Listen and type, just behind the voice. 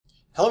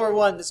Hello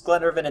everyone, this is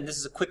Glenn Irvin, and this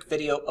is a quick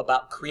video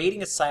about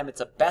creating assignments,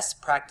 a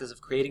best practice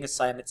of creating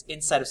assignments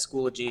inside of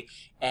Schoology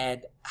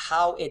and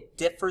how it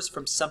differs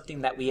from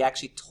something that we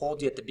actually told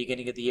you at the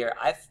beginning of the year.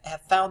 I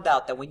have found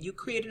out that when you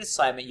create an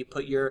assignment, you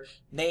put your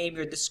name,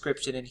 your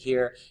description in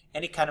here,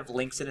 any kind of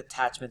links and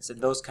attachments and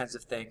those kinds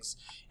of things.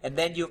 And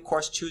then you of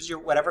course choose your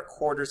whatever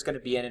quarter is going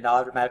to be in, and it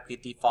automatically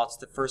defaults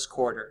to the first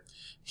quarter.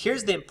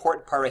 Here's the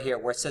important part right here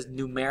where it says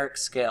numeric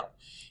scale.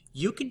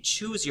 You can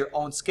choose your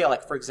own scale.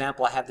 Like for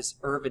example, I have this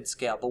Irvin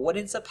scale, but what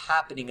ends up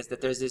happening is that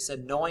there's this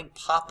annoying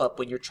pop-up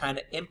when you're trying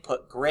to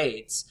input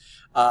grades,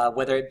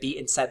 whether it be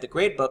inside the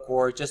gradebook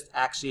or just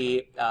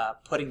actually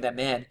putting them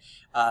in,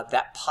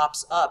 that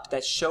pops up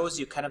that shows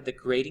you kind of the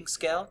grading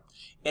scale.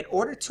 In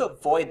order to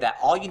avoid that,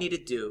 all you need to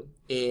do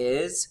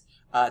is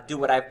do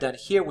what I've done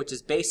here, which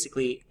is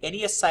basically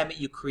any assignment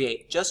you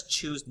create, just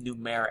choose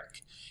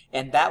numeric.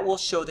 And that will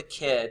show the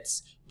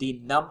kids the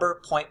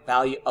number point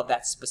value of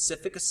that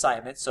specific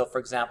assignment. So for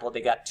example, they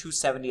got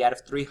 270 out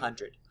of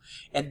 300.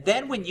 And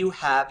then when you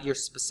have your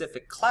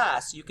specific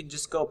class, you can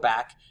just go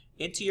back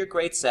into your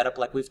grade setup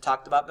like we've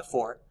talked about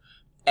before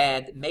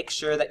and make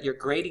sure that your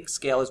grading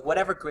scale is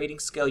whatever grading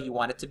scale you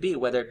want it to be,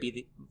 whether it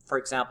be, for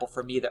example,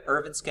 for me, the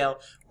Irvin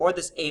scale or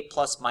this A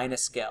plus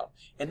minus scale.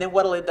 And then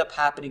what will end up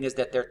happening is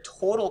that their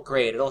total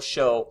grade, it'll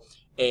show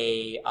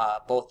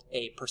both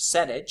a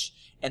percentage,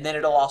 and then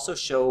it'll also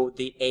show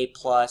the A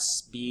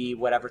plus B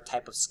whatever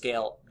type of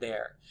scale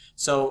there.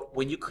 So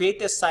when you create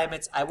the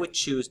assignments, I would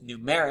choose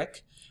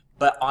numeric,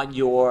 but on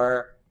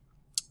your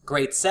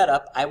grade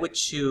setup, I would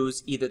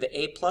choose either the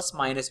A plus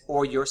minus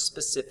or your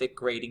specific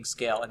grading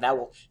scale, and that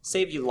will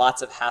save you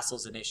lots of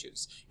hassles and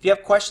issues. If you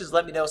have questions,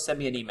 let me know. Send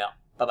me an email.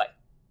 Bye-bye.